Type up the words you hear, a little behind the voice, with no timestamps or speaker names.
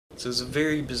So it's a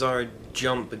very bizarre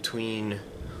jump between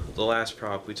the last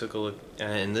prop we took a look at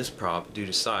and this prop due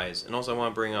to size. And also I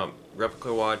want to bring up,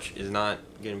 Replica Watch is not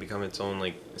going to become its own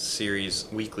like series,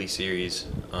 weekly series,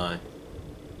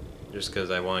 just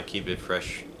because I want to keep it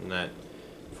fresh. And that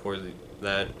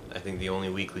that I think the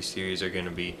only weekly series are going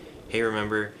to be Hey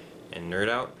Remember and Nerd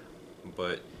Out.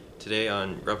 But today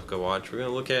on Replica Watch we're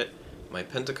going to look at my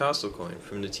Pentecostal coin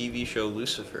from the TV show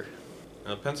Lucifer.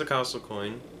 Now Pentecostal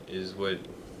coin is what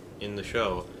in the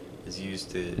show is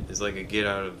used to, is like a get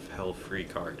out of hell free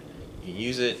card. You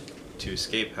use it to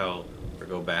escape hell or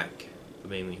go back,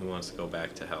 but mainly who wants to go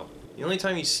back to hell. The only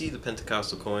time you see the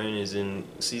Pentecostal coin is in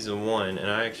season 1, and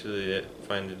I actually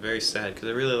find it very sad because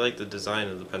I really like the design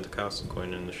of the Pentecostal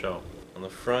coin in the show. On the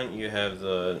front you have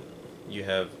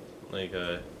like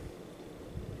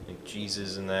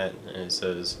Jesus in that, and it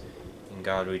says, "In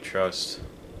God we trust,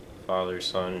 Father,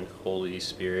 Son, Holy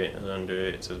Spirit," and under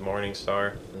it says Morning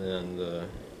Star. And then on the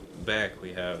back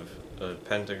we have a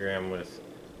pentagram with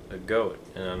a goat,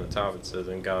 and on the top it says,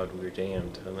 "In God we're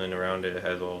damned," and then around it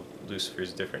has all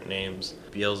Lucifer's different names: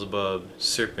 Beelzebub,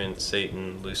 Serpent,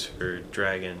 Satan, Lucifer,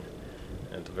 Dragon.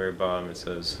 And at the very bottom it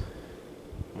says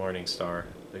Morning Star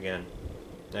again.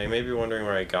 Now you may be wondering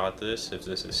where I got this, if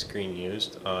this is screen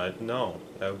used. No,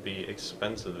 that would be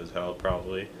expensive as hell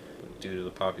probably, due to the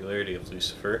popularity of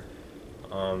Lucifer.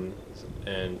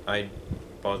 And I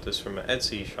bought this from an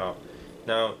Etsy shop.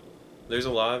 Now, there's a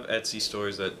lot of Etsy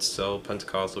stores that sell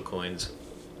Pentecostal coins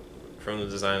from the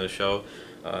design of the show.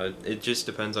 It just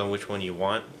depends on which one you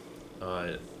want.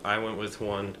 I went with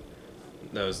one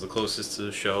that was the closest to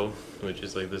the show, which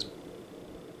is like this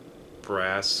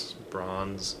bronze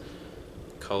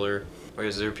color.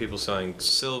 Whereas there are people selling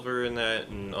silver in that,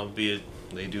 and albeit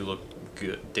they do look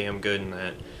good, damn good in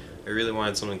that, I really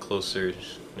wanted something closer,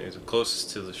 closest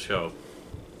to the show.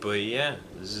 But yeah,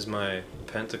 this is my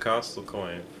Pentecostal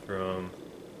coin from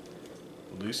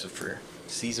Lucifer,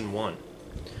 season 1.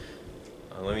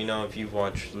 Let me know if you've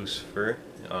watched Lucifer.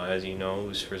 As you know,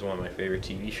 Lucifer is one of my favorite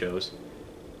TV shows.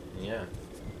 Yeah,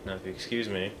 now if you excuse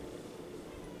me,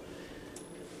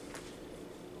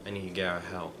 I need to get out of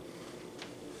hell.